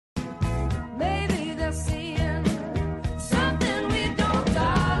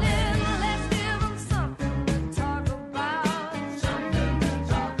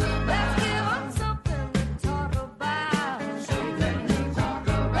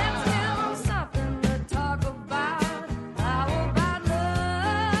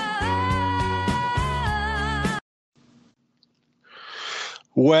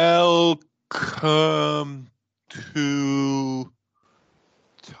Welcome to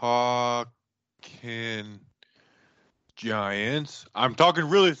Talking Giants. I'm talking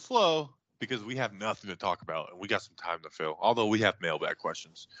really slow because we have nothing to talk about and we got some time to fill, although we have mailbag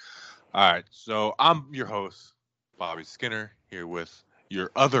questions. All right, so I'm your host, Bobby Skinner, here with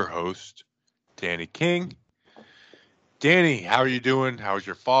your other host, Danny King. Danny, how are you doing? How was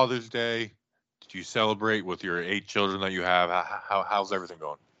your Father's Day? Did you celebrate with your 8 children that you have? How's everything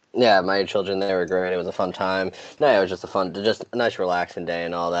going? Yeah, my children, they were great. It was a fun time. No, it was just a nice relaxing day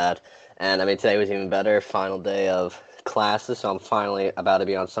and all that. And I mean, today was even better. Final day of classes, so I'm finally about to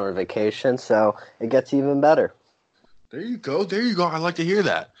be on summer vacation, so it gets even better. There you go. There you go. I like to hear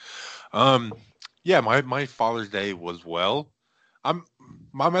that. Yeah, my Father's Day was well. I'm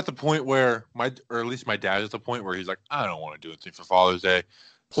I'm at the point where or at least my dad is at the point where he's like, I don't want to do anything for Father's Day,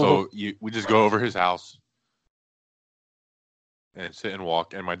 so we just go over his house and sit and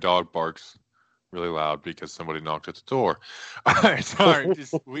walk, and my dog barks really loud because somebody knocked at the door. All right, sorry.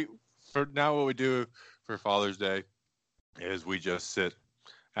 For now, what we do for Father's Day is we just sit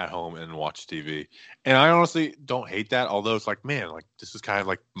at home and watch TV. And I honestly don't hate that, although it's like, man, like this is kind of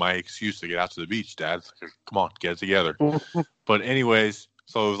like my excuse to get out to the beach, Dad. Like, come on, get it together. But anyways,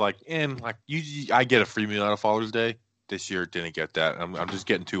 so it was like, and like usually I get a free meal out of Father's Day. This year didn't get that. I'm just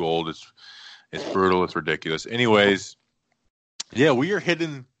getting too old. It's brutal. It's ridiculous. Anyways, yeah, we are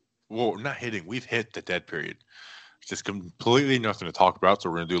hitting. Well, not hitting. We've hit the dead period. It's just completely nothing to talk about. So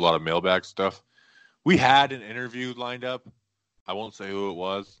we're gonna do a lot of mailbag stuff. We had an interview lined up. I won't say who it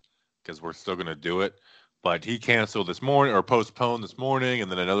was because we're still gonna do it. But he canceled this morning or postponed this morning,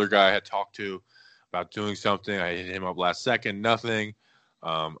 and then another guy I had talked to about doing something. I hit him up last second. Nothing.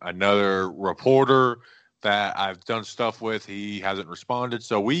 Another reporter that I've done stuff with, he hasn't responded.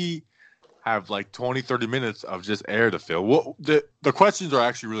 So we have like 20, 30 minutes of just air to fill. Well, the questions are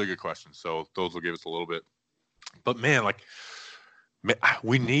actually really good questions, so those will give us a little bit. But man,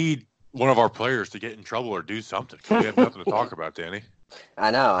 we need one of our players to get in trouble or do something because we have nothing to talk about, Danny.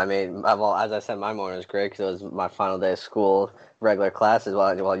 I know. I mean, well, as I said, my morning was great because it was my final day of school, regular classes.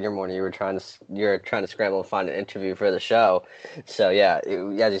 While your morning, you're trying to scramble and find an interview for the show. So yeah,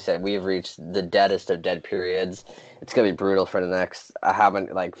 as you said, we've reached the deadest of dead periods. It's gonna be brutal for the next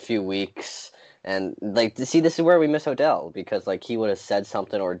few weeks. And this is where we miss Odell because he would have said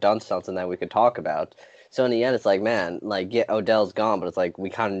something or done something that we could talk about. So in the end, it's like, man, yeah, Odell's gone, but it's like we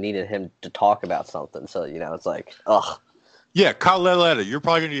kind of needed him to talk about something. So it's like, ugh. Yeah, Kyle Lauletta, you're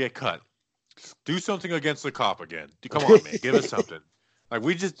probably going to get cut. Do something against the cop again. Come on, man, give us something.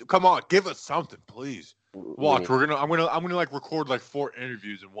 Come on, give us something, please. Watch, I'm gonna record 4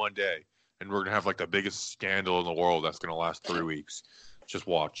 interviews in one day, and we're gonna have the biggest scandal in the world that's gonna last 3 weeks. Just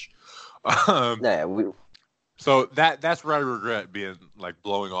watch. So that's where I regret being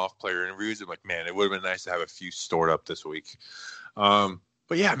blowing off player interviews. And man, it would have been nice to have a few stored up this week.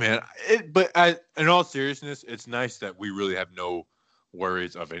 But yeah, man. In all seriousness, it's nice that we really have no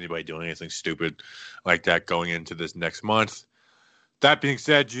worries of anybody doing anything stupid like that going into this next month. That being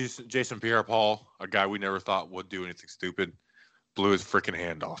said, Jason Pierre-Paul, a guy we never thought would do anything stupid, blew his freaking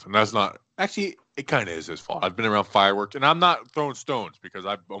hand off, and that's not actually. It kind of is his fault. I've been around fireworks, and I'm not throwing stones because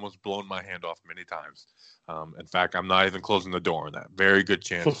I've almost blown my hand off many times. In fact, I'm not even closing the door on that. Very good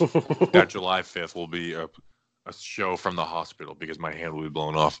chance that July 5th will be a show from the hospital because my hand will be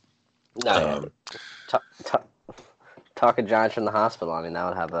blown off. Talking Giants from the hospital. I mean, that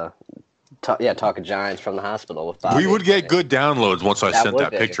would have talking Giants from the hospital with Bobby. We would get good downloads once I sent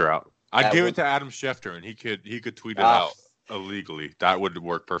that picture out. I'd give it to Adam Schefter, and he could tweet it out illegally. That would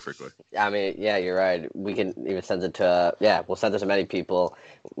work perfectly. I mean, yeah, you're right. We can even send it to we'll send it to many people.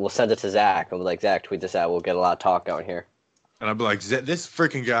 We'll send it to Zach. I'll be like, Zach, tweet this out. We'll get a lot of talk going here. And I'd be like, this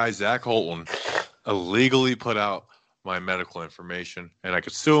freaking guy, Zach Holton, illegally put out my medical information, and I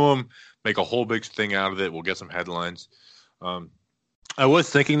could sue him, make a whole big thing out of it. We'll get some headlines. I was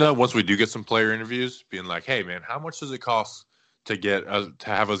thinking though, once we do get some player interviews, being like, hey man, how much does it cost to get to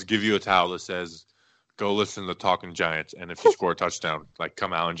have us give you a towel that says, go listen to Talking Giants, and if you score a touchdown,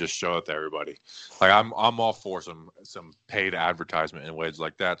 come out and just show it to everybody. I'm all for some paid advertisement in ways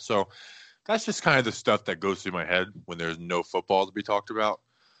like that. So that's just kind of the stuff that goes through my head when there's no football to be talked about.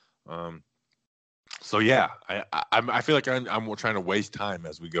 So yeah, I feel like I'm trying to waste time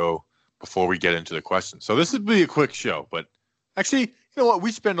as we go before we get into the questions. So this would be a quick show, but actually, you know what?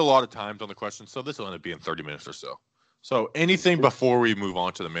 We spend a lot of time on the questions, so this will end up being 30 minutes or so. So anything before we move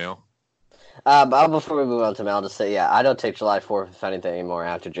on to the mail? Before we move on to mail, I'll just say, I don't take July 4th, if anything, anymore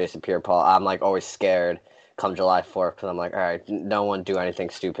after Jason Pierre-Paul. I'm always scared come July 4th because I'm like, all right, no one do anything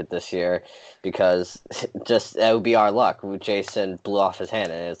stupid this year because just it would be our luck. Jason blew off his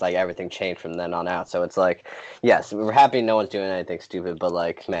hand and it's like everything changed from then on out. So it's like, yes, we're happy no one's doing anything stupid, but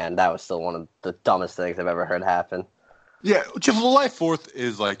like, man, that was still one of the dumbest things I've ever heard happen. Yeah, July 4th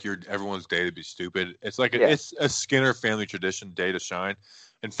is like everyone's day to be stupid. It's like it's a Skinner family tradition, day to shine.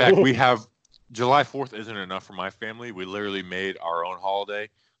 In fact, we have July 4th isn't enough for my family. We literally made our own holiday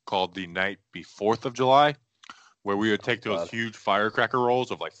called the night before 4th of July, where we would take those huge firecracker rolls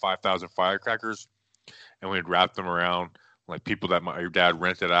of like 5,000 firecrackers, and we'd wrap them around like people that my dad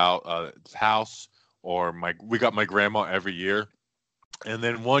rented out his house, or we got my grandma every year. And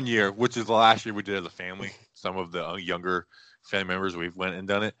then one year, which is the last year we did as a family, some of the younger family members, we went and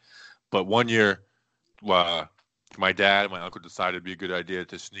done it. But one year, my dad and my uncle decided it'd be a good idea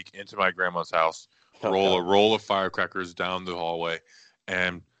to sneak into my grandma's house, roll a roll of firecrackers down the hallway,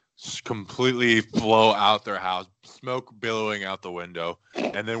 and completely blow out their house, smoke billowing out the window.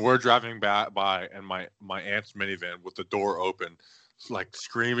 And then we're driving by, and my aunt's minivan with the door open, like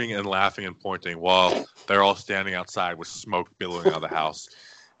screaming and laughing and pointing while they're all standing outside with smoke billowing out of the house.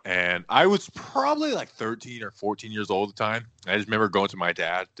 And I was probably like 13 or 14 years old at the time. I just remember going to my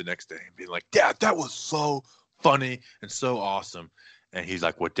dad the next day and being like, Dad, that was so funny and so awesome. And he's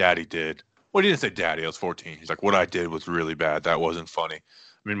like, what Daddy did. Well, he didn't say Daddy. I was 14. He's like, what I did was really bad. That wasn't funny.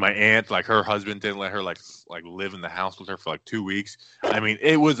 I mean, my aunt, like her husband didn't let her like live in the house with her for like 2 weeks. I mean,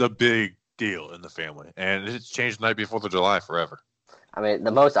 it was a big deal in the family. And it's changed the night before 4th of July forever. I mean,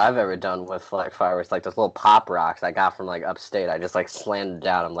 the most I've ever done with like fireworks, like those little pop rocks I got from like upstate. I just like slammed it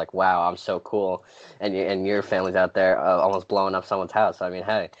down. I'm like, wow, I'm so cool. And your family's out there almost blowing up someone's house. I mean,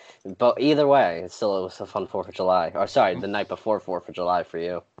 hey, but either way, it was a fun 4th of July. Or sorry, the night before 4th of July for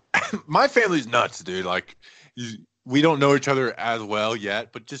you. My family's nuts, dude. Like, we don't know each other as well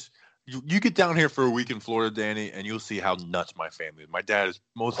yet, but just you get down here for a week in Florida, Danny, and you'll see how nuts my family is. My dad is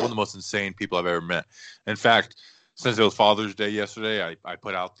one of the most insane people I've ever met. In fact, since it was Father's Day yesterday, I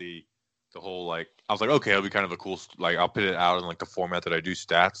put out the whole, like, I was like, okay, it'll be kind of a cool, like, I'll put it out in like the format that I do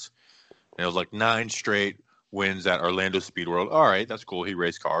stats. And it was like 9 straight wins at Orlando Speed World. All right, that's cool. He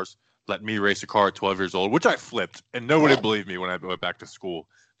raced cars. Let me race a car at 12 years old, which I flipped, and nobody believed me when I went back to school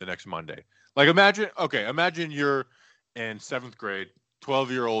the next Monday. Like, imagine you're in 7th grade,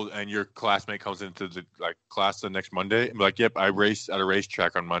 12-year-old, and your classmate comes into the class the next Monday and be like, yep, I raced at a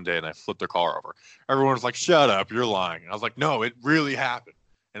racetrack on Monday and I flipped their car over. Everyone's like, shut up, you're lying. And I was like, no, it really happened.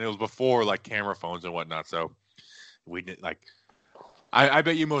 And it was before like camera phones and whatnot. So we did like, I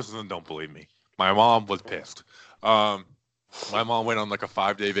bet you most of them don't believe me. My mom was pissed. My mom went on like a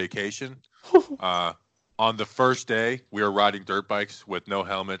 5-day vacation. On the first day, we were riding dirt bikes with no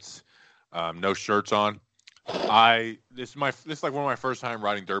helmets, no shirts on. This is like one of my first time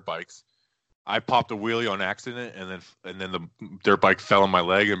riding dirt bikes. I popped a wheelie on accident, and then the dirt bike fell on my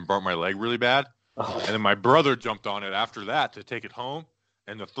leg and burnt my leg really bad. Oh. And then my brother jumped on it after that to take it home,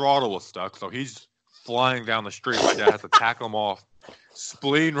 and the throttle was stuck, so he's flying down the street. My dad has to tackle him off.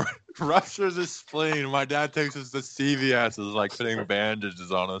 Spleen ruptures his spleen. My dad takes us to CVS, is like putting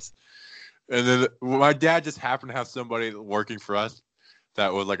bandages on us. And then my dad just happened to have somebody working for us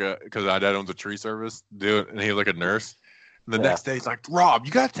that was like because my dad owns a tree service, dude, and he was like a nurse. And the next day, he's like, Rob,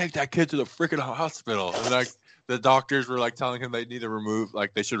 you got to take that kid to the freaking hospital. And like the doctors were like telling him they need to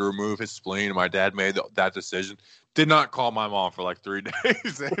they should remove his spleen. And my dad made that decision. Did not call my mom for like 3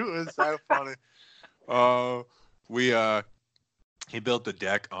 days. It was so funny. He built the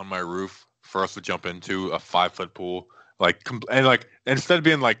deck on my roof for us to jump into a 5-foot pool. And instead of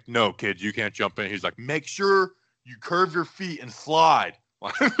being like, no, kid, you can't jump in, he's like, make sure you curve your feet and slide.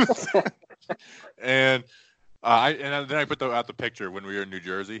 And then I put out the picture when we were in New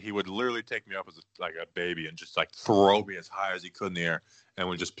Jersey. He would literally take me up as a baby and just like throw me as high as he could in the air, and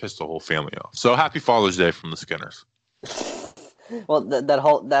would just piss the whole family off. So happy Father's Day from the Skinners. Well,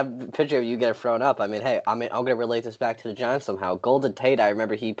 that picture of you getting thrown up. I mean, hey, I'm gonna relate this back to the Giants somehow. Golden Tate, I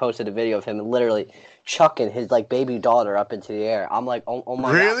remember he posted a video of him literally chucking his like baby daughter up into the air. I'm like, oh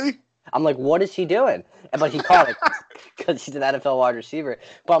my really? God. I'm like, what is he doing? But he caught it because he's an NFL wide receiver.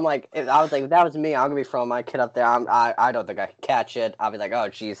 But I'm like, I was like, if that was me, I'm gonna be throwing my kid up there. I don't think I can catch it. I'll be like, oh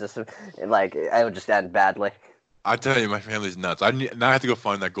Jesus, like it would just end badly. I tell you, my family's nuts. Now I have to go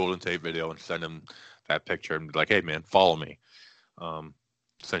find that Golden Tate video and send him that picture and be like, hey man, follow me.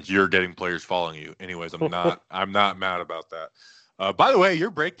 Since you're getting players following you. Anyways, I'm not mad about that. By the way, your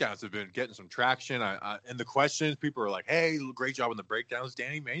breakdowns have been getting some traction. And the questions, people are like, hey, great job on the breakdowns.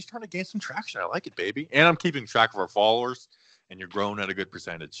 Danny, man, he's trying to gain some traction. I like it, baby. And I'm keeping track of our followers, and you're growing at a good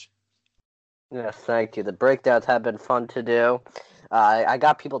percentage. Yes, thank you. The breakdowns have been fun to do. I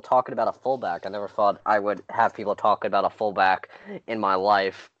got people talking about a fullback. I never thought I would have people talking about a fullback in my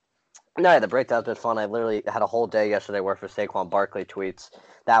life. No, yeah, the breakdown's been fun. I literally had a whole day yesterday working for Saquon Barkley tweets.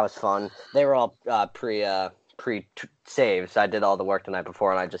 That was fun. They were all pre saves. I did all the work the night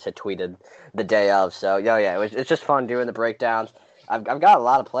before, and I just had tweeted the day of. So yeah, it's just fun doing the breakdowns. I've got a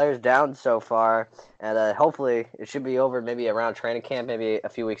lot of players down so far, and hopefully it should be over maybe around training camp, maybe a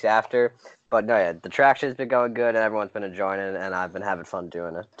few weeks after. But no, yeah, the traction's been going good, and everyone's been enjoying it, and I've been having fun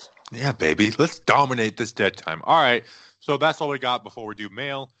doing it. Yeah, baby. Let's dominate this dead time. All right. So that's all we got before we do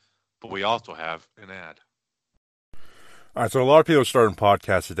mail, but we also have an ad. All right, so a lot of people are starting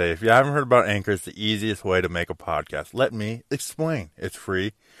podcasts today. If you haven't heard about Anchor, it's the easiest way to make a podcast. Let me explain. It's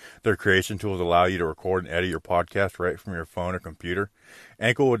free. Their creation tools allow you to record and edit your podcast right from your phone or computer.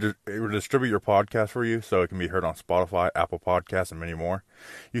 Anchor will distribute your podcast for you so it can be heard on Spotify, Apple Podcasts, and many more.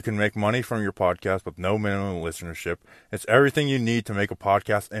 You can make money from your podcast with no minimum listenership. It's everything you need to make a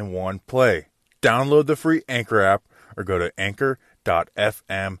podcast in one play. Download the free Anchor app or go to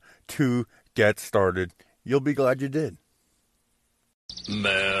anchor.fm to get started. You'll be glad you did.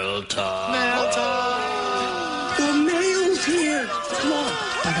 Mail time. Mail time. The mail's here. Come on.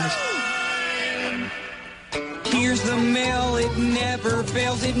 Bye, guys. Here's the mail. It never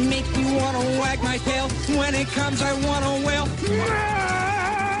fails. It makes me want to wag my tail. When it comes, I want to wail.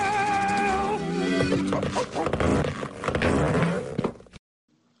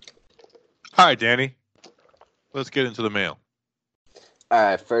 All right, Danny. Let's get into the mail. All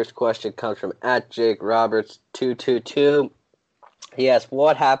right, first question comes from @JakeRoberts222. He asks,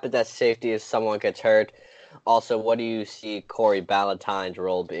 what happens at safety if someone gets hurt? Also, what do you see Corey Ballantyne's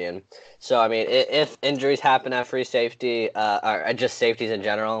role being? So, I mean, if injuries happen at free safety, or just safeties in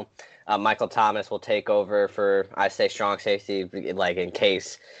general, Michael Thomas will take over for, I say, strong safety, like in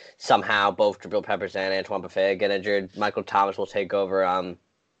case somehow both Jabril Peppers and Antoine Bethea get injured. Michael Thomas will take over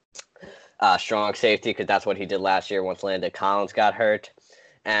strong safety because that's what he did last year once Landon Collins got hurt.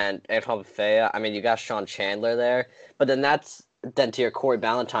 And Antoine Bethea, I mean, you got Sean Chandler there, but then to your Corey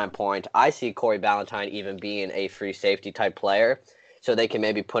Ballantyne point, I see Corey Ballantyne even being a free safety type player, so they can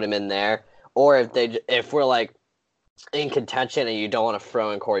maybe put him in there. Or if we're like in contention and you don't want to throw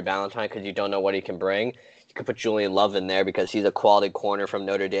in Corey Ballantyne because you don't know what he can bring, you could put Julian Love in there because he's a quality corner from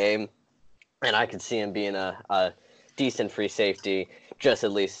Notre Dame, and I could see him being a decent free safety, just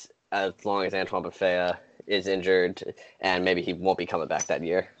at least as long as Antoine Bethea is injured and maybe he won't be coming back that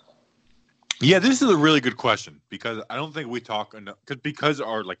year. Yeah, this is a really good question because I don't think we talk enough because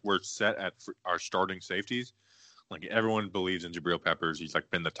we're set at our starting safeties. Like everyone believes in Jabril Peppers. He's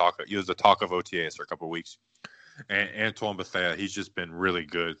been he was the talk of OTAs for a couple of weeks. And Antoine Bethea, he's just been really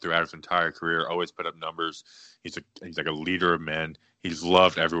good throughout his entire career. Always put up numbers. He's like a leader of men. He's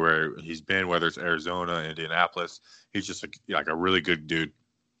loved everywhere he's been, whether it's Arizona, Indianapolis. He's just like a really good dude.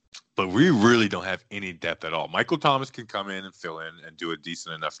 But we really don't have any depth at all. Michael Thomas can come in and fill in and do a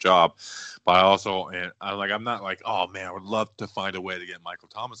decent enough job. But I'm not like, oh man, I would love to find a way to get Michael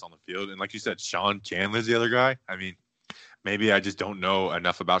Thomas on the field. And like you said, Sean Chandler's the other guy. I mean, maybe I just don't know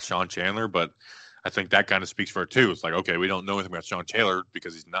enough about Sean Chandler, but I think that kind of speaks for it too. It's like, okay, we don't know anything about Sean Chandler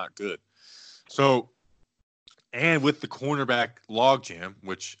because he's not good. So, and with the cornerback logjam,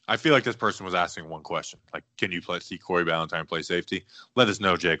 which I feel like this person was asking one question, like, can you see Corey Ballantyne play safety? Let us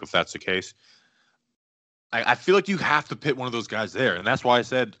know, Jake, if that's the case. I feel like you have to pit one of those guys there, and that's why I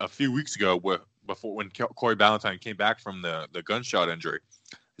said a few weeks ago when Corey Ballantyne came back from the gunshot injury,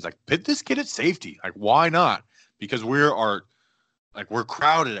 he's like, pit this kid at safety. Like, why not? Because we're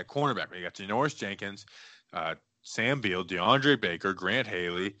crowded at cornerback. We got Janoris Jenkins, Sam Beal, DeAndre Baker, Grant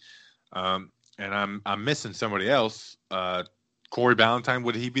Haley, and I'm missing somebody else. Corey Ballantyne,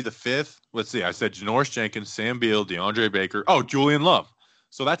 would he be the fifth? Let's see. I said Janoris Jenkins, Sam Beal, DeAndre Baker. Oh, Julian Love.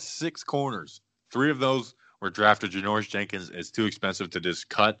 So that's 6 corners. 3 of those were drafted. Janoris Jenkins is too expensive to just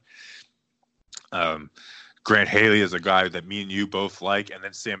cut. Grant Haley is a guy that me and you both like. And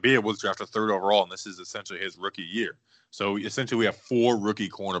then Sam Beal was drafted 3rd overall, and this is essentially his rookie year. So essentially we have 4 rookie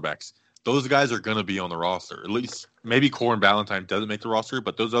cornerbacks. Those guys are going to be on the roster. At least maybe Corey Ballantyne doesn't make the roster,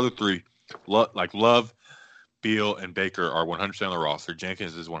 but those other 3, like Love, Beal, and Baker are 100% on the roster.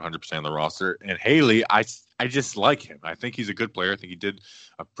 Jenkins is 100% on the roster. And Haley, I just like him. I think he's a good player. I think he did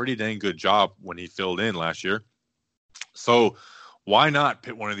a pretty dang good job when he filled in last year. So why not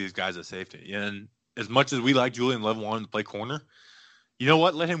pit one of these guys at safety? And as much as we like Julian Love wanting to play corner, you know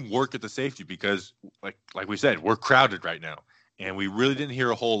what? Let him work at the safety because, like we said, we're crowded right now. And we really didn't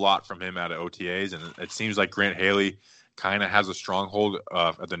hear a whole lot from him out of OTAs. And it seems like Grant Haley kind of has a stronghold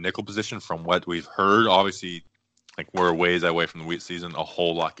at the nickel position from what we've heard. Obviously, Like we're a ways away from the wheat season. A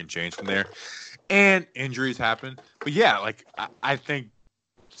whole lot can change from there, and injuries happen. But yeah, like I think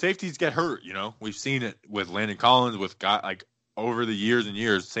safeties get hurt. You know, we've seen it with Landon Collins, with like over the years and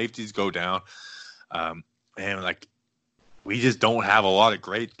years, safeties go down, and like we just don't have a lot of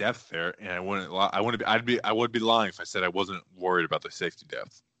great depth there. And I would be lying if I said I wasn't worried about the safety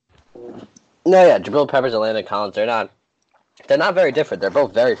depth. No, yeah, Jabril Peppers and Landon Collins, they're not very different. They're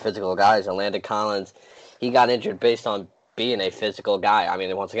both very physical guys. And Landon Collins, he got injured based on being a physical guy. I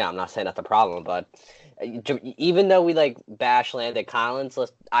mean, once again, I'm not saying that's a problem, but even though we like bash Landon Collins,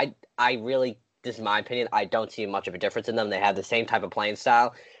 I really, this is my opinion, I don't see much of a difference in them. They have the same type of playing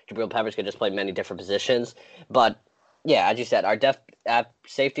style. Jabril Peppers could just play many different positions. But yeah, as you said, our depth at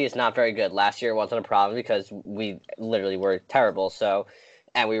safety is not very good. Last year wasn't a problem because we literally were terrible.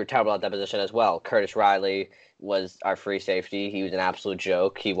 And we were terrible at that position as well. Curtis Riley was our free safety. He was an absolute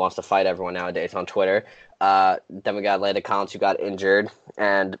joke. He wants to fight everyone nowadays on Twitter. Then we got Landon Collins, who got injured,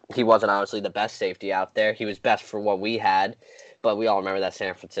 and he wasn't honestly the best safety out there. He was best for what we had, but we all remember that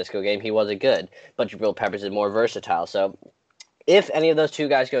San Francisco game. He wasn't good, but Jabril Peppers is more versatile. So if any of those two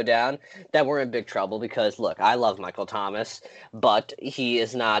guys go down, then we're in big trouble because, look, I love Michael Thomas, but he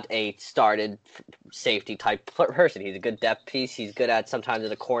is not a started safety type person. He's a good depth piece. He's good at sometimes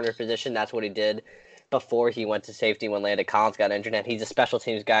in a corner position. That's what he did before he went to safety when Landon Collins got injured, and he's a special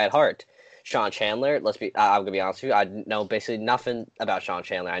teams guy at heart. Sean Chandler, I'm going to be honest with you, I know basically nothing about Sean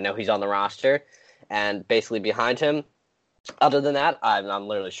Chandler. I know he's on the roster, and basically behind him, other than that, I'm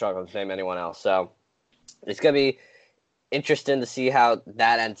literally struggling to name anyone else. So it's going to be interesting to see how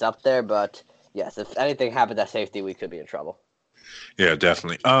that ends up there, but yes, if anything happened at safety, we could be in trouble. Yeah,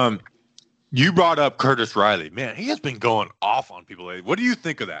 definitely. You brought up Curtis Riley. Man, he has been going off on people lately. What do you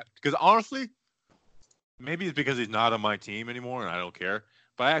think of that? Because honestly, maybe it's because he's not on my team anymore and I don't care,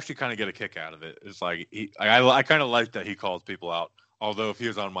 but I actually kind of get a kick out of it. It's like I kind of like that he calls people out, although if he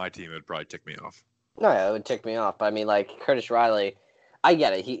was on my team, it would probably tick me off. No, yeah, it would tick me off, but I mean, like, Curtis Riley, I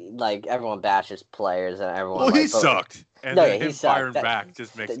get it. He, like, everyone bashes players and everyone. Well, he sucked. And then him firing sucked. back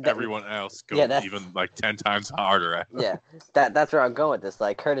just makes everyone else go even like 10 times harder at him. Yeah, that's where I'm going with this.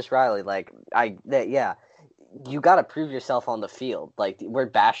 Like, Curtis Riley, like, you got to prove yourself on the field. Like, we're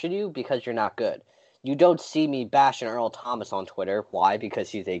bashing you because you're not good. You don't see me bashing Earl Thomas on Twitter. Why? Because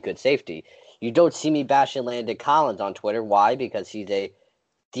he's a good safety. You don't see me bashing Landon Collins on Twitter. Why? Because he's a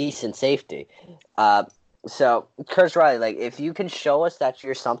decent safety. So, Curtis Riley, like, if you can show us that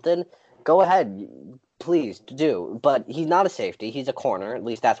you're something, go ahead. Please do. But he's not a safety. He's a corner. At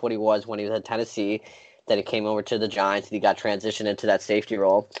least that's what he was when he was at Tennessee. Then he came over to the Giants and he got transitioned into that safety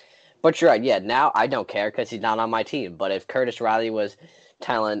role. But you're right. Yeah, now I don't care because he's not on my team. But if Curtis Riley was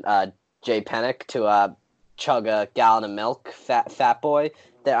telling Jay Pennick to chug a gallon of milk, fat boy,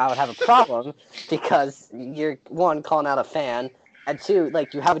 then I would have a problem because you're, one, calling out a fan, and two,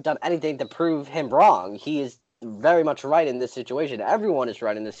 like, you haven't done anything to prove him wrong. He is very much right in this situation. Everyone is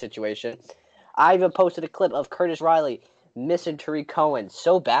right in this situation. I even posted a clip of Curtis Riley missing Tariq Cohen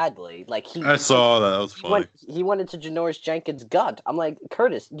so badly. Like I saw that. That was funny. He went into Janoris Jenkins' gut. I'm like,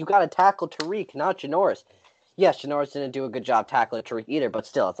 Curtis, you got to tackle Tariq, not Janoris. Yes, Janoris didn't do a good job tackling Tariq either, but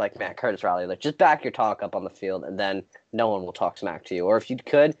still, it's like, man, Curtis Riley, like, just back your talk up on the field, and then no one will talk smack to you. Or if you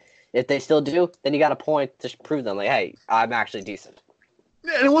could, if they still do, then you got a point to prove them, like, hey, I'm actually decent.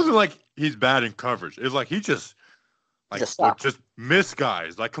 Yeah, and it wasn't like he's bad in coverage. It's like he just missed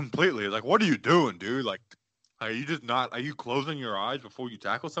guys, like, completely. Like, what are you doing, dude? Like, are you closing your eyes before you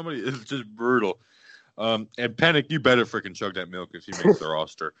tackle somebody? It's just brutal. And Pennick, you better freaking chug that milk if he makes the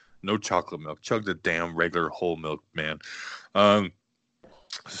roster. No chocolate milk. Chug the damn regular whole milk, man.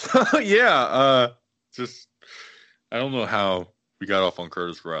 So, yeah, just I don't know how we got off on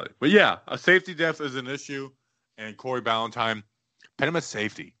Curtis Riley. But, yeah, a safety depth is an issue. And Corey Ballantyne, put him at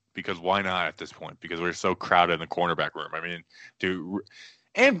safety because why not at this point? Because we're so crowded in the cornerback room. I mean, dude,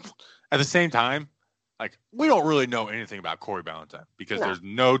 and at the same time, like, we don't really know anything about Corey Ballantyne because there's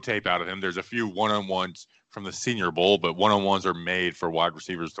no tape out of him. There's a few one-on-ones from the Senior Bowl, but one-on-ones are made for wide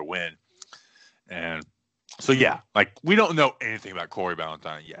receivers to win. And so, yeah, like, we don't know anything about Corey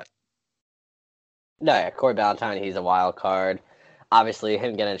Ballantyne yet. No, yeah, Corey Ballantyne, he's a wild card. Obviously,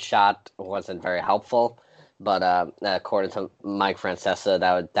 him getting shot wasn't very helpful. But according to Mike Francesa,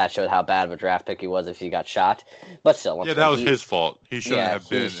 that showed how bad of a draft pick he was if he got shot. But still, that was his fault. He shouldn't have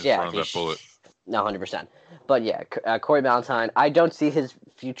been in front of that bullet. No, 100%. But yeah, Corey Ballantyne, I don't see his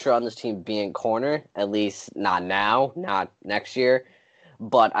future on this team being corner, at least not now, not next year.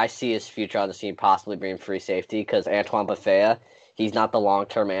 But I see his future on this team possibly being free safety because Antoine Bethea, he's not the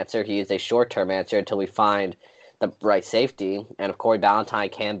long-term answer. He is a short-term answer until we find the right safety. And if Corey Ballantyne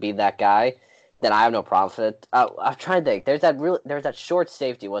can be that guy, then I have no problem with it. I'm trying to think. There's that short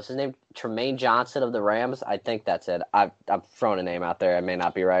safety. What's his name? Tremaine Johnson of the Rams. I think that's it. I've thrown a name out there. I may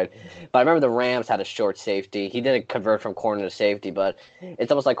not be right, but I remember the Rams had a short safety. He didn't convert from corner to safety, but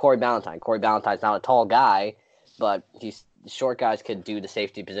it's almost like Corey Ballantyne. Corey Ballantyne's not a tall guy, but short guys could do the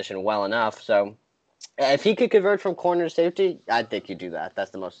safety position well enough. So if he could convert from corner to safety, I think you do that.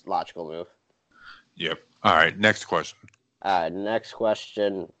 That's the most logical move. Yep. All right. Next question. Next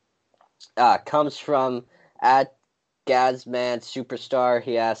question comes from at Gazman Superstar.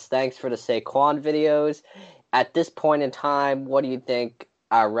 He asks, thanks for the Saquon videos. At this point in time, what do you think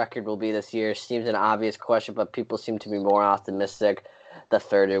our record will be this year? Seems an obvious question, but people seem to be more optimistic the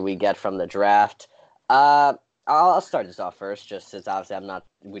further we get from the draft. I'll start this off first, just since obviously I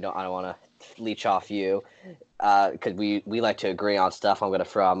don't want to leech off you, because we like to agree on stuff. I'm going to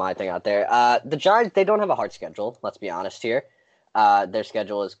throw out my thing out there. The Giants, they don't have a hard schedule. Let's be honest here. Their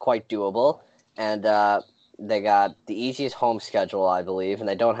schedule is quite doable, and they got the easiest home schedule, I believe, and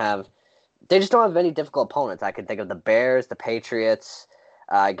they just don't have any difficult opponents. I could think of the Bears, the Patriots.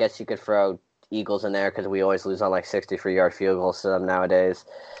 I guess you could throw Eagles in there because we always lose on like 63-yard field goals to them nowadays.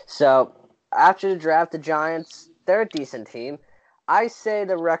 So after the draft, the Giants, they're a decent team. I say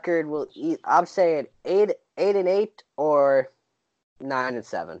the record I'm saying 8-8 or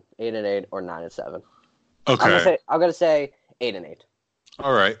 9-7. 8-8 or 9-7. Okay. I'm gonna say 8-8.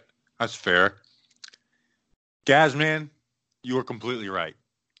 All right. That's fair. Gazman, you are completely right.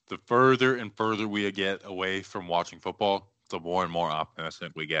 The further and further we get away from watching football, the more and more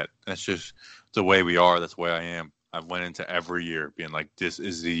optimistic we get. That's just the way we are. That's the way I am. I've went into every year being like, this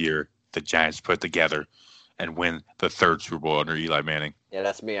is the year the Giants put together and win the third Super Bowl under Eli Manning. Yeah,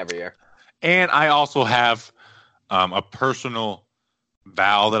 that's me every year. And I also have a personal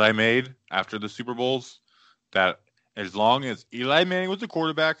vow that I made after the Super Bowls that as long as Eli Manning was the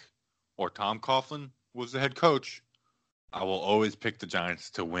quarterback or Tom Coughlin was the head coach, I will always pick the Giants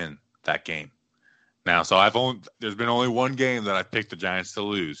to win that game. Now, there's been only one game that I picked the Giants to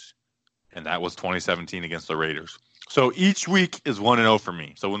lose, and that was 2017 against the Raiders. So each week is 1-0 for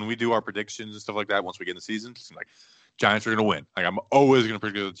me. So when we do our predictions and stuff like that, once we get in the season, it's like Giants are going to win. Like I'm always going to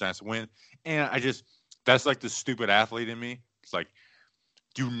predict the Giants to win. And that's like the stupid athlete in me. It's like,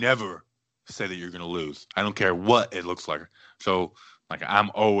 you never say that you're going to lose. I don't care what it looks like. So like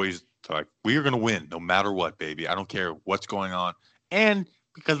I'm always like, we are going to win no matter what, baby. I don't care what's going on. And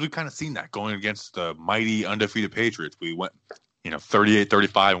because we've kind of seen that going against the mighty undefeated Patriots, we went,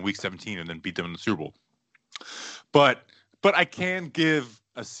 38-35 in week 17 and then beat them in the Super Bowl. But I can give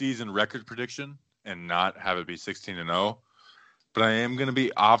a season record prediction and not have it be 16-0. But I am going to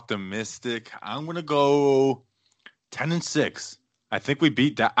be optimistic. I'm going to go 10-6. I think we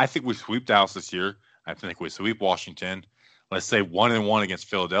beat that. I think we sweep Dallas this year. I think we sweep Washington. Let's say 1-1 against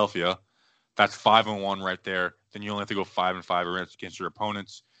Philadelphia. That's 5-1 right there. Then you only have to go 5-5 against your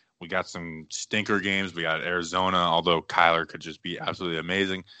opponents. We got some stinker games. We got Arizona, although Kyler could just be absolutely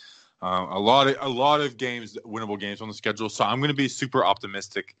amazing. A lot of games, winnable games on the schedule. So I'm going to be super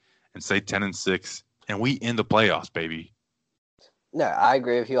optimistic and say 10-6, and we in the playoffs, baby. No, I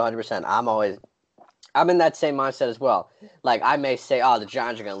agree with you 100%. I'm in that same mindset as well. Like, I may say, the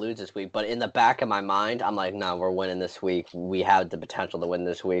Giants are going to lose this week, but in the back of my mind, I'm like, no, we're winning this week. We have the potential to win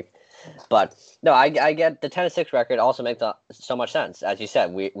this week. But, no, I get the 10-6 record also makes so much sense. As you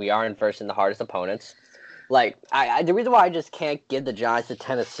said, we are in first in the hardest opponents. Like, the reason why I just can't give the Giants a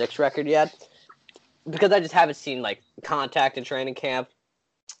 10-6 record yet, because I just haven't seen, like, contact in training camp.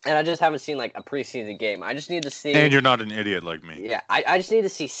 And I just haven't seen, like, a preseason game. I just need to see... And you're not an idiot like me. Yeah, I just need to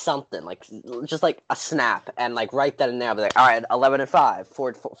see something, like, just, like, a snap. And, like, right then and there, I'll be like, all right, 11-5,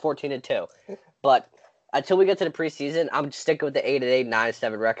 14-2. But until we get to the preseason, I'm sticking with the 8-8,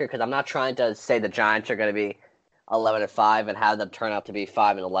 9-7 record, because I'm not trying to say the Giants are going to be 11-5 and have them turn out to be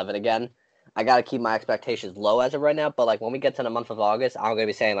 5-11 again. I got to keep my expectations low as of right now. But, like, when we get to the month of August, I'm going to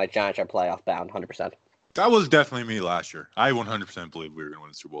be saying, like, Giants are playoff bound, 100%. That was definitely me last year. I 100% believe we were going to win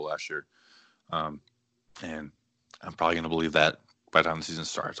the Super Bowl last year. And I'm probably going to believe that by the time the season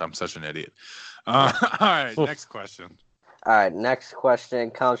starts. I'm such an idiot. All right, next question. All right, next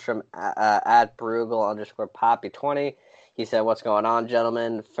question comes from at Bruegel_Poppy20. He said, what's going on,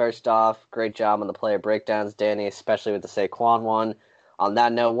 gentlemen? First off, great job on the player breakdowns, Danny, especially with the Saquon one. On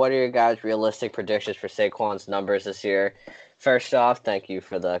that note, what are your guys' realistic predictions for Saquon's numbers this year? First off, thank you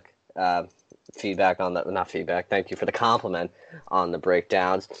for the... thank you for the compliment on the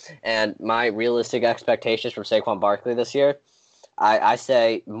breakdowns. And my realistic expectations from Saquon Barkley this year, I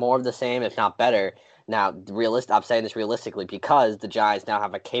say more of the same, if not better. Now, I'm saying this realistically because the Giants now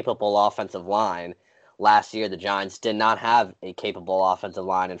have a capable offensive line. Last year, the Giants did not have a capable offensive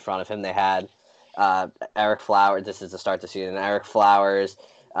line in front of him. They had Eric Flowers. This is the start of the season. Eric Flowers,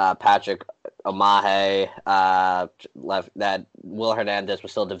 Patrick Omahe, that Will Hernandez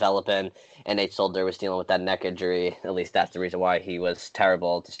was still developing, and Nate Solder was dealing with that neck injury. At least that's the reason why he was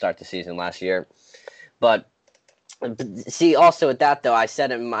terrible to start the season last year. But see, also with that, though, I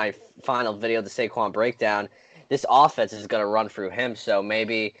said in my final video, the Saquon breakdown, this offense is going to run through him, so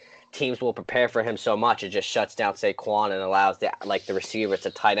maybe teams will prepare for him so much it just shuts down Saquon and allows the receivers,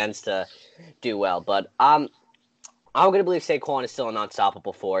 the tight ends to do well. But I'm going to believe Saquon is still an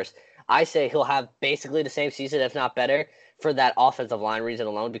unstoppable force. I say he'll have basically the same season, if not better, for that offensive line reason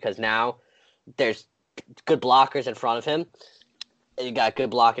alone, because now there's good blockers in front of him. You got good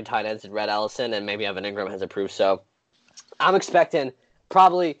blocking tight ends in Red Ellison, and maybe Evan Ingram has improved. So I'm expecting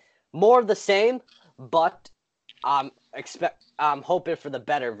probably more of the same, but I'm hoping for the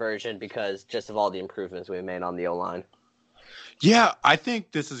better version because just of all the improvements we made on the O-line. Yeah, I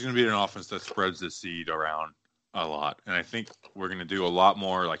think this is going to be an offense that spreads the seed around a lot. And I think we're going to do a lot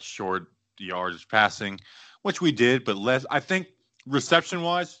more like short yards passing, which we did, but less. I think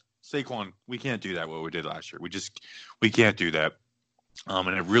reception-wise, Saquon, we can't do that what we did last year. We can't do that.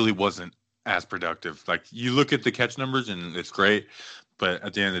 And it really wasn't as productive. Like, you look at the catch numbers, and it's great. But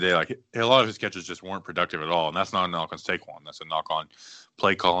at the end of the day, like, a lot of his catches just weren't productive at all. And that's not a knock on Saquon. That's a knock on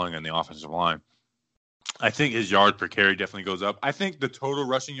play calling and the offensive line. I think his yards per carry definitely goes up. I think the total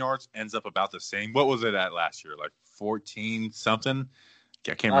rushing yards ends up about the same. What was it at last year? Like 14 something?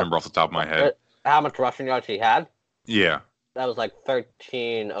 I can't remember off the top of my head. How much rushing yards he had? Yeah. That was like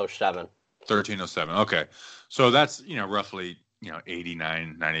 1307. 1307. Okay. So that's, roughly,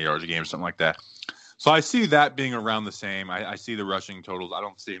 89, 90 yards a game, something like that. So I see that being around the same. I see the rushing totals. I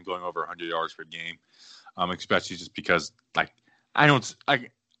don't see him going over 100 yards per game, especially just because, like, I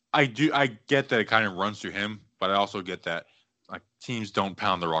get that it kind of runs through him, but I also get that, like, teams don't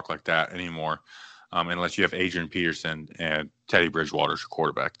pound the rock like that anymore, unless you have Adrian Peterson and Teddy Bridgewater as your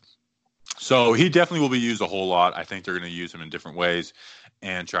quarterback. So he definitely will be used a whole lot. I think they're going to use him in different ways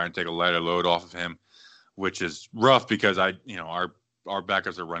and try and take a lighter load off of him, which is rough because our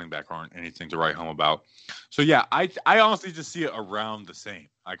backups at running back aren't anything to write home about. So yeah, I honestly just see it around the same.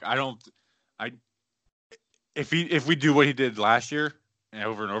 Like, if we do what he did last year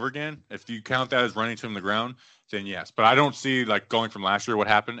over and over again, if you count that as running to him the ground, then yes. But I don't see, like, going from last year what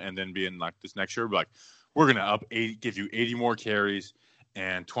happened and then being like this next year, like, we're gonna give you 80 more carries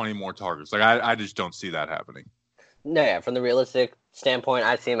and 20 more targets. Like, I just don't see that happening. No, yeah, from the realistic standpoint,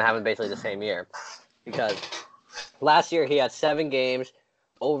 I see him having basically the same year. Because last year he had 7 games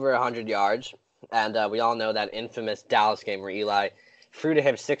over 100 yards, and we all know that infamous Dallas game where Eli threw to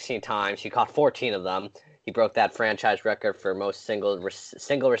him 16 times. He caught 14 of them. He broke that franchise record for most single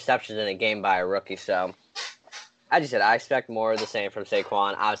receptions in a game by a rookie. So, as you said, I expect more of the same from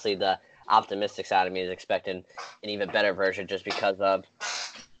Saquon. Obviously, the optimistic side of me is expecting an even better version just because of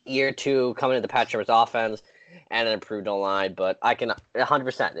year 2 coming into the Pat Shurmur's offense and an improved O-line. But I can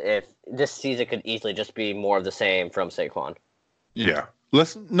 100%, if this season could easily just be more of the same from Saquon. Yeah.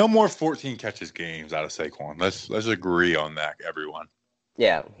 No more 14 catches games out of Saquon. Let's agree on that, everyone.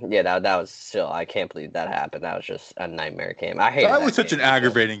 Yeah, that was still, I can't believe that happened. That was just a nightmare game. I hate that was such an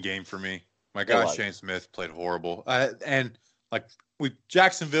aggravating game for me. My guy Shane Smith played horrible. And like with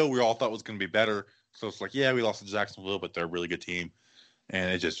Jacksonville, we all thought was going to be better. So it's like, yeah, we lost to Jacksonville, but they're a really good team.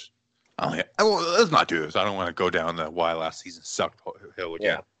 And it just, let's not do this. I don't want to go down the why last season sucked hill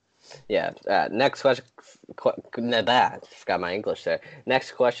again. Yeah. Next question. Forgot my English there.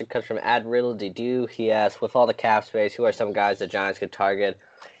 Next question comes from Ad Riddle Dedu. He asks, with all the cap space, who are some guys the Giants could target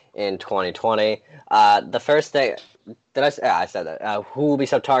in 2020? The first thing, I said that. Who will be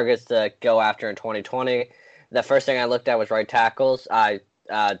some targets to go after in 2020? The first thing I looked at was right tackles.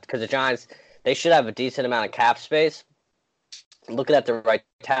 Because the Giants, they should have a decent amount of cap space. Looking at the right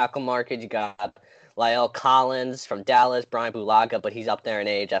tackle market, you got La'el Collins from Dallas, Brian Bulaga, but he's up there in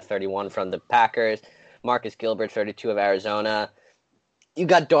age at 31 from the Packers. Marcus Gilbert, 32 of Arizona. You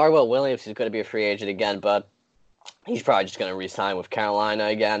got Darwell Williams, who's going to be a free agent again, but he's probably just going to re-sign with Carolina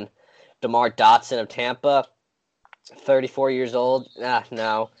again. DeMar Dotson of Tampa, 34 years old.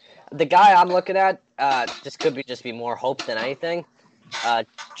 No. The guy I'm looking at, this could be more hope than anything.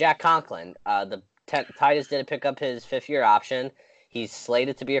 Jack Conklin, the Titans didn't pick up his 5th-year option. He's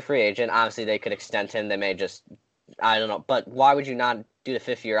slated to be a free agent. Obviously, they could extend him. They may just, I don't know. But why would you not do the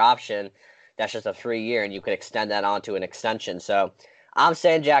 5th-year option? That's just a 3-year, and you could extend that onto an extension. So I'm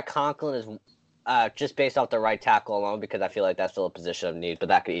saying Jack Conklin is just based off the right tackle alone because I feel like that's still a position of need, but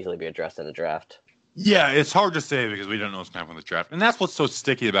that could easily be addressed in the draft. Yeah, it's hard to say because we don't know what's going to happen with the draft. And that's what's so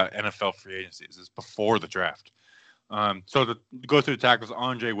sticky about NFL free agency is before the draft. So to go through the tackles,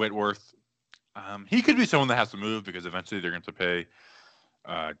 Andre Whitworth, He could be someone that has to move because eventually they're going to pay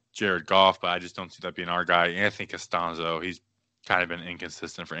Jared Goff, but I just don't see that being our guy. Anthony Costanzo, he's kind of been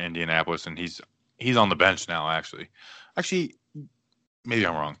inconsistent for Indianapolis, and he's on the bench now. Actually, maybe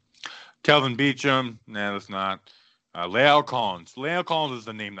I'm wrong. Kelvin Beachum, nah, that's not. La'el Collins. La'el Collins is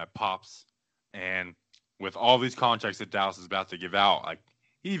the name that pops, and with all these contracts that Dallas is about to give out, like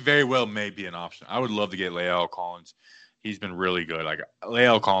he very well may be an option. I would love to get La'el Collins. He's been really good. Like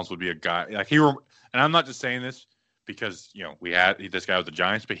La'el Collins would be a guy. Like and I'm not just saying this because we had this guy with the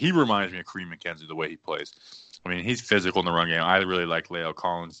Giants, but he reminds me of Kareem McKenzie the way he plays. I mean, he's physical in the run game. I really like La'el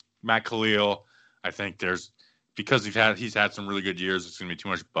Collins. Matt Khalil, I think because he's had some really good years. It's going to be too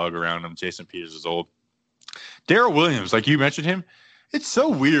much bug around him. Jason Peters is old. Darrell Williams, like you mentioned him, it's so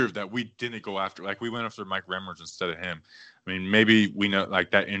weird that we didn't go after. Like we went after Mike Remmers instead of him. I mean, maybe we know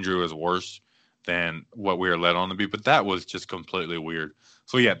like that injury was worse than what we were led on to be, but that was just completely weird.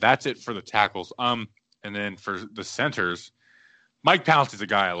 So yeah, that's it for the tackles. And then for the centers, Mike Pouncey's a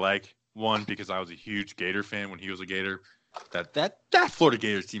guy I like. One, because I was a huge Gator fan when he was a Gator. That Florida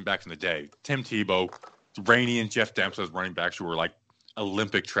Gators team back in the day, Tim Tebow, Rainey and Jeff Dempsey as running backs who were like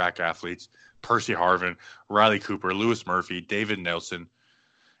Olympic track athletes, Percy Harvin, Riley Cooper, Lewis Murphy, David Nelson,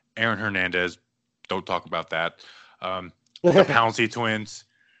 Aaron Hernandez. Don't talk about that. The Pouncey twins,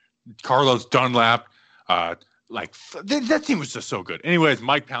 Carlos Dunlap. That team was just so good. Anyways,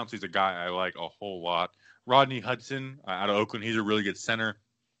 Mike Pouncey's a guy I like a whole lot. Rodney Hudson out of Oakland, he's a really good center.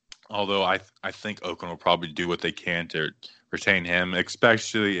 Although I think Oakland will probably do what they can to retain him,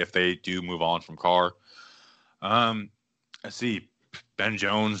 especially if they do move on from Carr. Let's see, Ben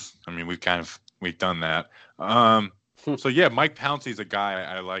Jones. I mean, we've done that. So yeah, Mike Pouncey's a guy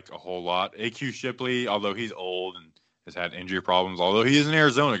I like a whole lot. AQ Shipley, although he's old and has had injury problems, although he is an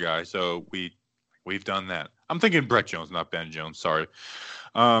Arizona guy, so we've done that. I'm thinking Brett Jones, not Ben Jones. Sorry.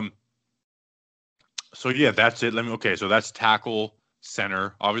 So yeah, that's it. So that's tackle,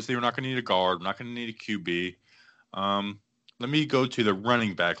 center. Obviously, we're not going to need a guard. We're not going to need a QB. Let me go to the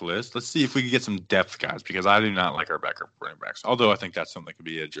running back list. Let's see if we can get some depth guys because I do not like our backup running backs. Although I think that's something that could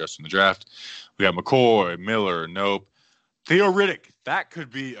be addressed in the draft. We got McCoy, Miller, Nope. Theo Riddick, that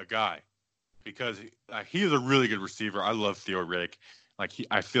could be a guy because he is a really good receiver. I love Theo Riddick.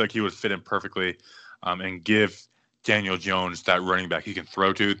 I feel like he would fit in perfectly and give Daniel Jones that running back he can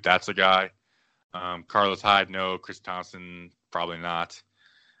throw to. That's a guy. Carlos Hyde, no. Chris Thompson, probably not.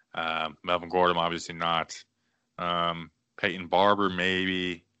 Melvin Gordon, obviously not. Peyton Barber,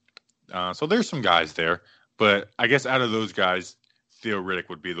 maybe. So there's some guys there. But I guess out of those guys, Theo Riddick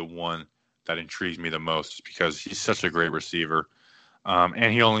would be the one that intrigues me the most because he's such a great receiver.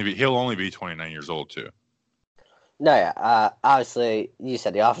 And he'll only be 29 years old, too. No, yeah. Obviously, you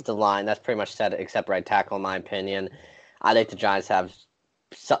said the offensive line, that's pretty much set except right tackle, in my opinion. I think the Giants have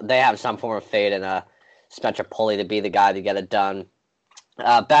some form of fate in Spencer Pulley to be the guy to get it done.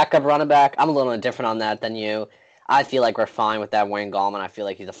 Backup running back, I'm a little indifferent on that than you. I feel like we're fine with that Wayne Gallman. I feel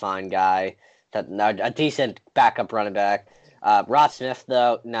like he's a fine guy, a decent backup running back. Rod Smith,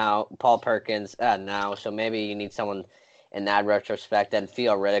 though, no. Paul Perkins, no. So maybe you need someone in that retrospect. And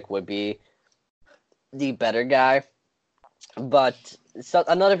Theo Riddick would be the better guy. But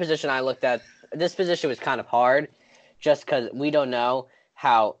another position I looked at, this position was kind of hard just because we don't know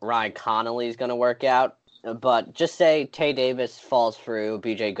how Ryan Connolly is going to work out. But just say Tay Davis falls through,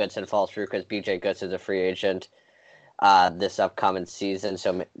 B.J. Goodson falls through because B.J. Goodson is a free agent this upcoming season.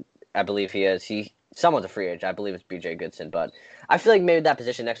 So I believe he is. Someone's a free agent. I believe it's B.J. Goodson. But I feel like maybe that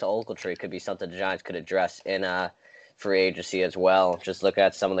position next to Ogletree could be something the Giants could address in free agency as well. Just look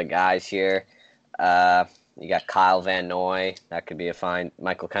at some of the guys here. You got Kyle Van Noy. That could be a fine.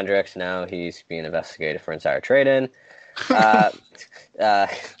 Michael Kendricks. Now he's being investigated for insider trading.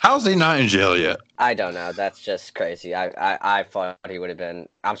 How's he not in jail yet? I don't know. That's just crazy. I thought he would have been.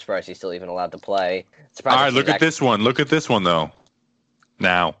 I'm surprised he's still even allowed to play. All right, look at this one. Look at this one, though.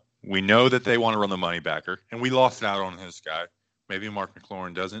 Now, we know that they want to run the money backer, and we lost out on his guy. Maybe Mark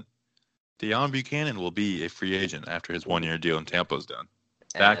McLaurin doesn't. Deion Buchanan will be a free agent after his 1-year deal in Tampa is done.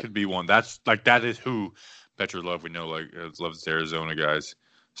 That could be one. That is who Betcher Love we know loves the Arizona guys.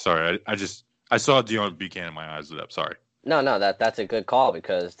 Sorry, I saw Deion Buchanan, my eyes lit up. Sorry. No, that's a good call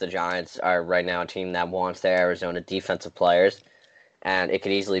because the Giants are right now a team that wants their Arizona defensive players, and it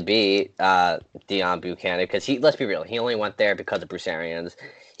could easily be Deion Buchanan because let's be real, he only went there because of Bruce Arians.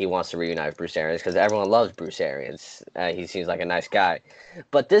 He wants to reunite with Bruce Arians because everyone loves Bruce Arians. He seems like a nice guy.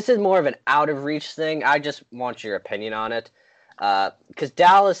 But this is more of an out-of-reach thing. I just want your opinion on it because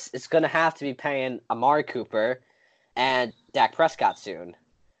Dallas is going to have to be paying Amari Cooper and Dak Prescott soon.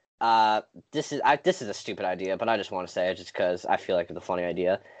 This is a stupid idea, but I just want to say it just because I feel like it's a funny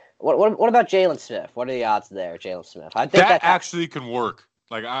idea. What about Jalen Smith? What are the odds there, Jalen Smith? I think that actually can work.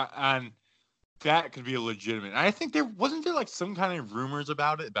 Like, and that could be a legitimate. I think there wasn't like some kind of rumors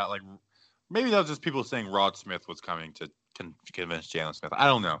about it, about like maybe that was just people saying Rod Smith was coming to convince Jalen Smith. I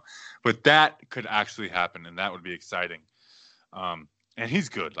don't know, but that could actually happen, and that would be exciting. And he's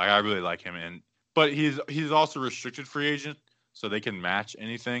good. Like, I really like him, but he's also a restricted free agent, so they can match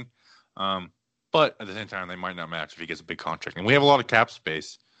anything. But at the same time, they might not match if he gets a big contract. And we have a lot of cap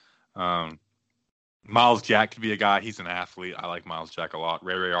space. Miles Jack could be a guy. He's an athlete. I like Miles Jack a lot.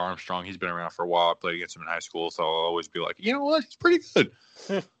 Ray Armstrong, he's been around for a while. I played against him in high school, so I'll always be like, you know what? He's pretty good.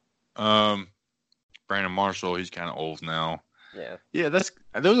 Brandon Marshall, he's kind of old now. Yeah, those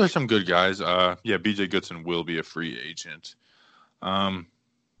are some good guys. BJ Goodson will be a free agent. I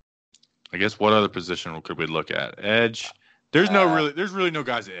guess what other position could we look at? Edge. There's really no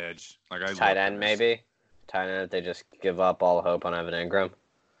guys at edge. Like, tight end maybe. Tight end if they just give up all hope on Evan Ingram.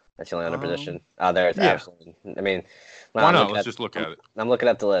 That's the only other position. There's absolutely. I mean, why not? Let's just look at it. I'm looking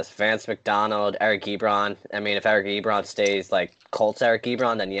at the list. Vance McDonald, Eric Ebron. I mean, if Eric Ebron stays like Colts Eric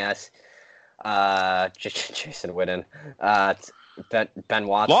Ebron, then yes. Jason Witten. Ben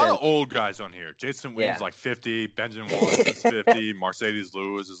Watson. A lot of old guys on here. Jason Witten's like 50. Benjamin Watson's 50. Mercedes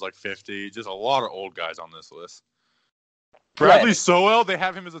Lewis is like 50. Just a lot of old guys on this list. Bradley Sowell, they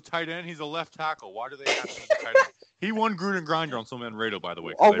have him as a tight end. He's a left tackle. Why do they have him as a tight end? He won Gruden Grinder on Silman Radio, by the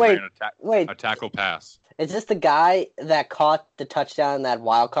way. Ran a tackle pass. Is this the guy that caught the touchdown in that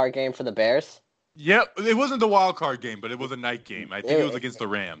wild card game for the Bears? Yep. It wasn't the wild card game, but it was a night game. I think it was against the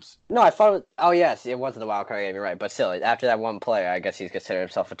Rams. No, I thought it was, oh, yes, it wasn't the wild card game. You're right. But still, after that one play, I guess he's considered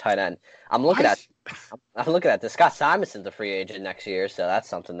himself a tight end. I'm looking at this. Scott Simonson's a free agent next year, so that's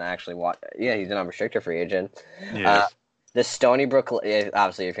something to actually watch. Yeah, he's an unrestricted free agent. Yeah. The Stony Brook,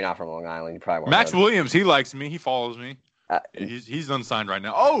 obviously, if you're not from Long Island, you probably won't. Max Williams, he likes me. He follows me. He's unsigned right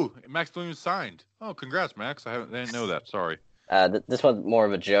now. Oh, Max Williams signed. Oh, congrats, Max. I didn't know that. Sorry. This one's more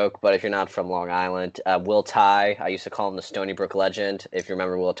of a joke, but if you're not from Long Island, Will Tye, I used to call him the Stony Brook legend. If you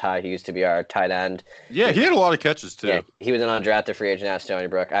remember Will Tye, he used to be our tight end. Yeah, he had a lot of catches, too. Yeah, he was an undrafted free agent at Stony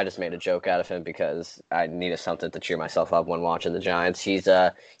Brook. I just made a joke out of him because I needed something to cheer myself up when watching the Giants. He's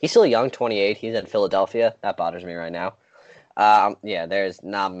still young, 28. He's in Philadelphia. That bothers me right now. There's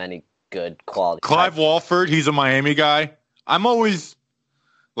not many good quality. Clive Walford, he's a Miami guy. I'm always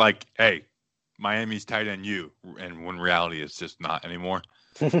like, hey, Miami's tight end you, and when reality it's just not anymore.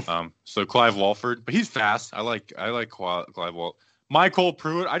 So Clive Walford, but he's fast. I like Clive Walford. Michael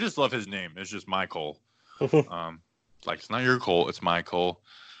Pruitt, I just love his name. It's just Michael. Like, it's not your Cole, it's my Cole.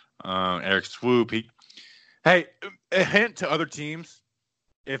 Eric Swoop. Hey, a hint to other teams: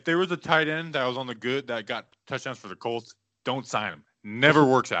 if there was a tight end that was on the good that got touchdowns for the Colts, don't sign him. Never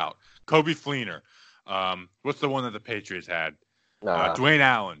works out. Kobe Fleener. What's the one that the Patriots had? Dwayne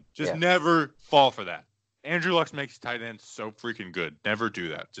Allen. Just never fall for that. Andrew Luck makes tight ends so freaking good. Never do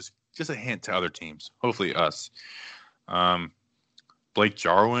that. Just a hint to other teams. Hopefully us. Blake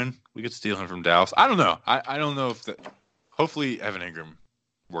Jarwin. We could steal him from Dallas. I don't know. I don't know if that. Hopefully Evan Ingram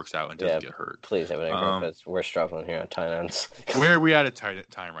works out and doesn't get hurt. Please, Evan Ingram, because we're struggling here on tight ends. Where are we at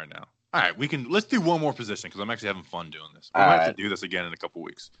time right now? All right, let's do one more position because I'm actually having fun doing this. We might have to do this again in a couple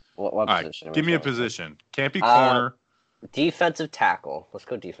weeks. What position? Give me a position. Can't be corner. Defensive tackle. Let's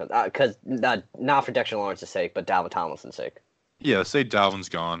go defense. Because not for Dexter Lawrence's sake, but Dalvin Tomlinson's sake. Yeah, say Dalvin's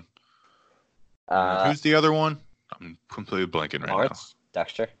gone. Who's the other one? I'm completely blanking right now.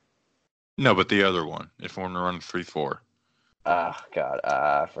 Dexter? No, but the other one. If we're going to run 3-4. Oh, God.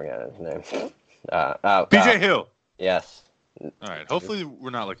 I forget his name. PJ Hill. Yes. All right. Hopefully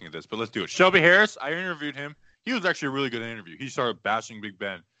we're not looking at this, but let's do it. Shelby Harris, I interviewed him. He was actually a really good interview. He started bashing Big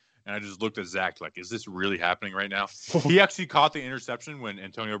Ben, and I just looked at Zach like, is this really happening right now? He actually caught the interception when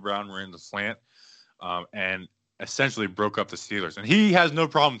Antonio Brown ran the slant and essentially broke up the Steelers. And he has no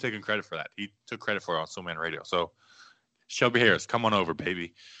problem taking credit for that. He took credit for it on Soulman Radio. So, Shelby Harris, come on over,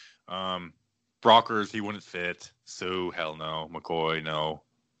 baby. Brockers, he wouldn't fit. Sue, hell no. McCoy, no.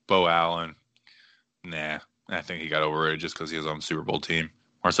 Bo Allen, nah. I think he got overrated just because he was on the Super Bowl team.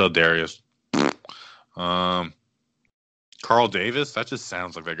 Marcel Darius. Carl Davis. That just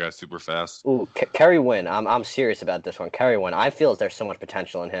sounds like that guy's super fast. Ooh, Kerry Wynn. I'm serious about this one. Kerry Wynn. I feel there's so much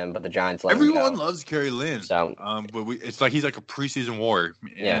potential in him, but the Giants let him go. Everyone loves Kerry Lynn. So, but it's like he's like a preseason warrior.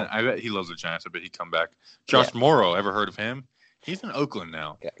 And I bet he loves the Giants. I bet he'd come back. Josh Morrow. Ever heard of him? He's in Oakland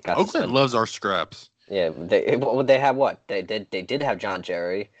now. Oakland loves our scraps. Yeah. They have what? They did have John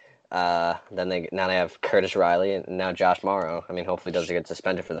Jerry. Then they have Curtis Riley and now Josh Morrow. I mean, hopefully he doesn't get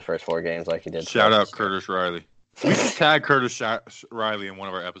suspended for the first 4 games like he did. Shout out Curtis Riley. We should tag Curtis Riley in one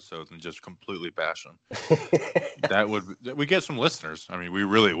of our episodes and just completely bash him. We get some listeners. I mean, we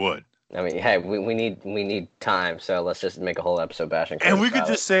really would. I mean, hey, we need time, so let's just make a whole episode bashing Curtis And we could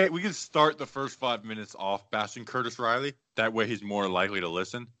Riley. just say, we could start the first 5 minutes off bashing Curtis Riley. That way he's more likely to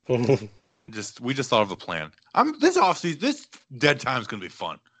listen. We just thought of a plan. This offseason, this dead time is going to be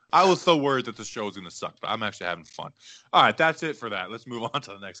fun. I was so worried that the show was going to suck, but I'm actually having fun. All right, that's it for that. Let's move on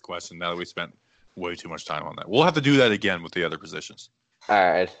to the next question now that we spent way too much time on that. We'll have to do that again with the other positions. All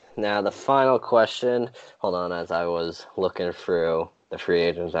right, now the final question. Hold on, as I was looking through the free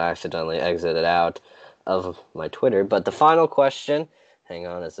agents, I accidentally exited out of my Twitter. But the final question, hang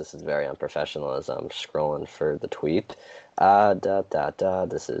on, as this is very unprofessional as I'm scrolling for the tweet.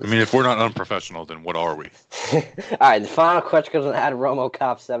 This is. I mean, if we're not unprofessional, then what are we? All right, the final question comes from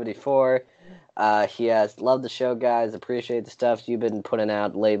 @RomoCop74. He has loved the show, guys. Appreciate the stuff you've been putting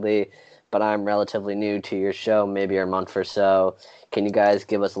out lately, but I'm relatively new to your show, maybe a month or so. Can you guys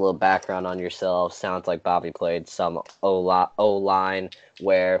give us a little background on yourselves? Sounds like Bobby played some O-line.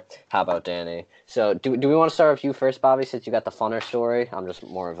 Where? How about Danny? So do we want to start with you first, Bobby, since you got the funner story? I'm just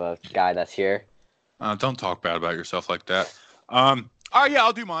more of a guy that's here. Don't talk bad about yourself like that. All right, yeah,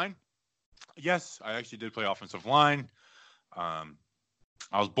 I'll do mine. Yes, I actually did play offensive line. I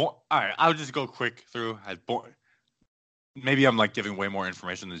was born. All right, I'll just go quick through. I was born. Maybe I'm like giving way more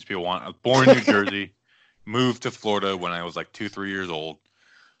information than these people want. I was born in New Jersey, moved to Florida when I was like 2-3 years old.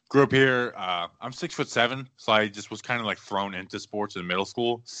 Grew up here. I'm 6'7", so I just was kind of like thrown into sports in middle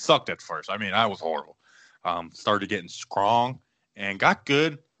school. Sucked at first. I mean, I was horrible. Started getting strong and got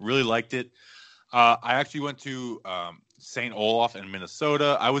good. Really liked it. I actually went to St. Olaf in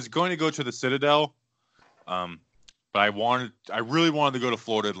Minnesota. I was going to go to the Citadel, but I really wanted to go to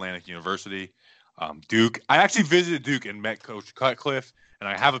Florida Atlantic University. Duke. I actually visited Duke and met Coach Cutcliffe, and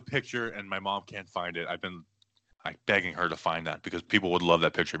I have a picture, and my mom can't find it. I've been begging her to find that because people would love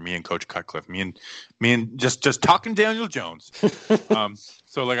that picture. Me and Coach Cutcliffe. Me and just talking Daniel Jones.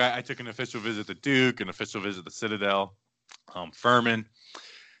 So like I took an official visit to Duke, an official visit to Citadel, Furman.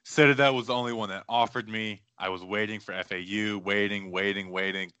 Citadel was the only one that offered me. I was waiting for FAU,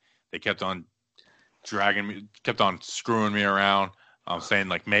 waiting. They kept on dragging me, kept on screwing me around. Saying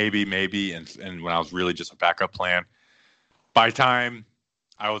like maybe, and when I was really just a backup plan. By time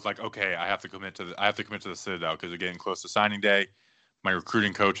I was like, okay, I have to commit to the Citadel because we're getting close to signing day. My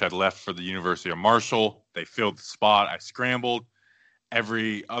recruiting coach had left for the University of Marshall. They filled the spot. I scrambled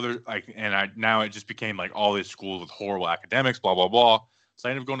every other now it just became like all these schools with horrible academics, blah blah blah. So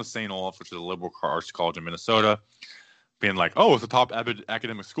I ended up going to St. Olaf, which is a liberal arts college in Minnesota, being like, oh, it's a top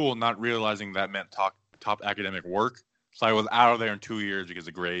academic school, not realizing that meant top academic work. So I was out of there in 2 years because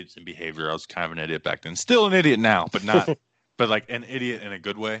of grades and behavior. I was kind of an idiot back then. Still an idiot now, but not, but like an idiot in a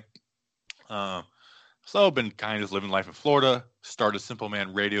good way. So I've been kind of just living life in Florida. Started Simple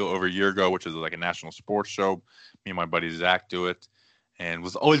Man Radio over a year ago, which is like a national sports show. Me and my buddy Zach do it, and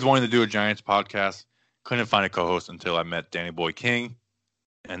was always wanting to do a Giants podcast. Couldn't find a co-host until I met Danny Boy King,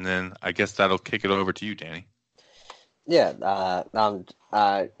 and then I guess that'll kick it over to you, Danny. Yeah, I don't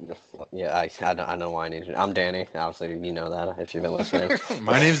know why I need you. I'm Danny. Obviously, you know that if you've been listening.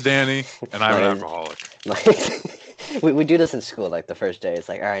 My name's Danny, and I'm an alcoholic. We do this in school. Like the first day, it's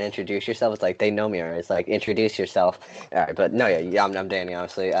like, all right, introduce yourself. It's like they know me already. It's like introduce yourself. All right, but no, yeah, I'm Danny.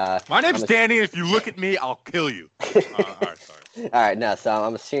 Obviously, my name's Danny. If you look at me, I'll kill you. All right, sorry. All right, no. So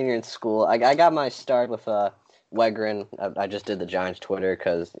I'm a senior in school. I got my start with Wegrin. I just did the Giants Twitter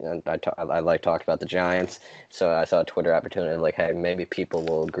because I like talking about the Giants. So I saw a Twitter opportunity like, hey, maybe people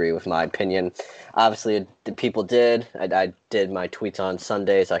will agree with my opinion. Obviously, the people did. I did my tweets on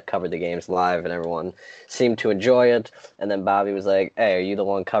Sundays. I covered the games live, and everyone seemed to enjoy it. And then Bobby was like, hey, are you the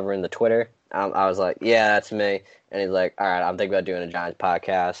one covering the Twitter? I was like, yeah, that's me. And he's like, all right, I'm thinking about doing a Giants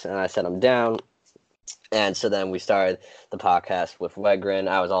podcast. And I said, I'm down. And so then we started the podcast with Wegrin.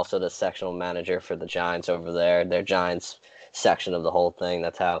 I was also the sectional manager for the Giants over there, their Giants section of the whole thing.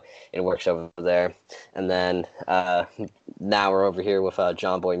 That's how it works over there. And then now we're over here with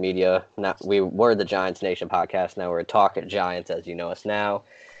John Boy Media. Now, we were the Giants Nation podcast. Now we're Talking Giants as you know us now.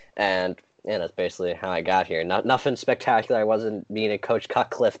 And yeah, that's basically how I got here. Nothing spectacular. I wasn't being a Coach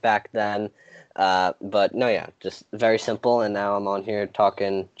Cutcliffe back then. But no, yeah, just very simple. And now I'm on here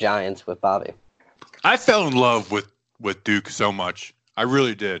talking Giants with Bobby. I fell in love with Duke so much. I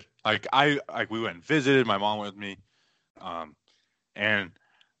really did. We went and visited. My mom went with me, and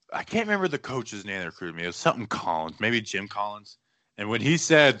I can't remember the coach's name that recruited me. It was something Collins, maybe Jim Collins. And when he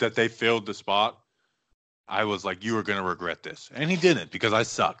said that they filled the spot, I was like, "You are going to regret this," and he didn't because I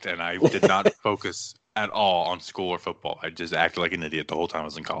sucked and I did not focus at all on school or football. I just acted like an idiot the whole time I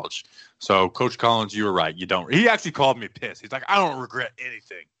was in college. So, Coach Collins, you were right. You don't. He actually called me pissed. He's like, I don't regret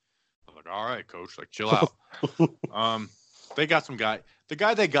anything. I was like, all right, Coach, like chill out. They got some guy. The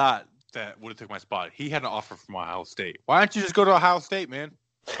guy they got that would have took my spot. He had an offer from Ohio State. Why don't you just go to Ohio State, man?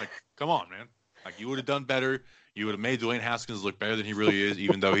 Like, come on, man. Like, you would have done better. You would have made Dwayne Haskins look better than he really is,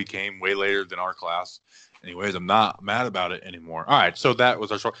 even though he came way later than our class. Anyways, I'm not mad about it anymore. All right, so that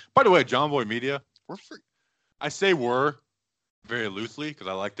was our show. By the way, John Boy Media, we're free. I say we're very loosely because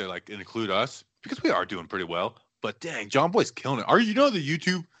I like to include us because we are doing pretty well. But dang, John Boy's killing it. The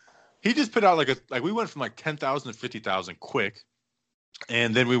YouTube? He just put out we went from 10,000 to 50,000 quick,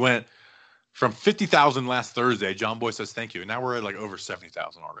 and then we went from 50,000 last Thursday. John Boy says thank you, and now we're at over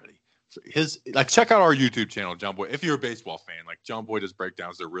 70,000 already. Check out our YouTube channel, John Boy. If you're a baseball fan, John Boy does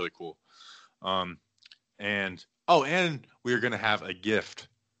breakdowns. They're really cool. And we are going to have a gift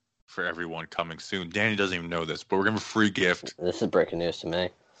for everyone coming soon. Danny doesn't even know this, but we're going to have a free gift. This is breaking news to me.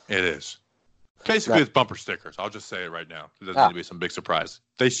 It is. Basically, it's bumper stickers. I'll just say it right now. It doesn't need to be some big surprise.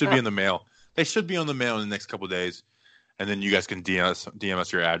 They should be in the mail. They should be on the mail in the next couple of days. And then you guys can DM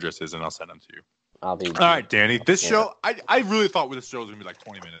us your addresses, and I'll send them to you. All right, Danny. This show, I really thought this show was going to be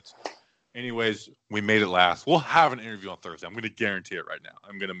 20 minutes. Anyways, we made it last. We'll have an interview on Thursday. I'm going to guarantee it right now.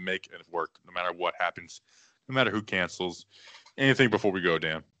 I'm going to make it work no matter what happens, no matter who cancels. Anything before we go,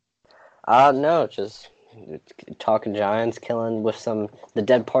 Dan? No, just talking Giants, killing with the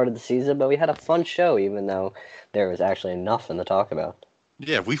dead part of the season. But we had a fun show, even though there was actually nothing to talk about.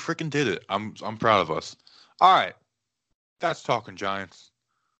 Yeah, we freaking did it. I'm proud of us. All right. That's Talking Giants.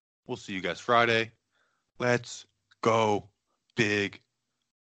 We'll see you guys Friday. Let's go Big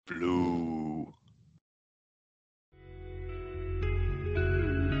Blue.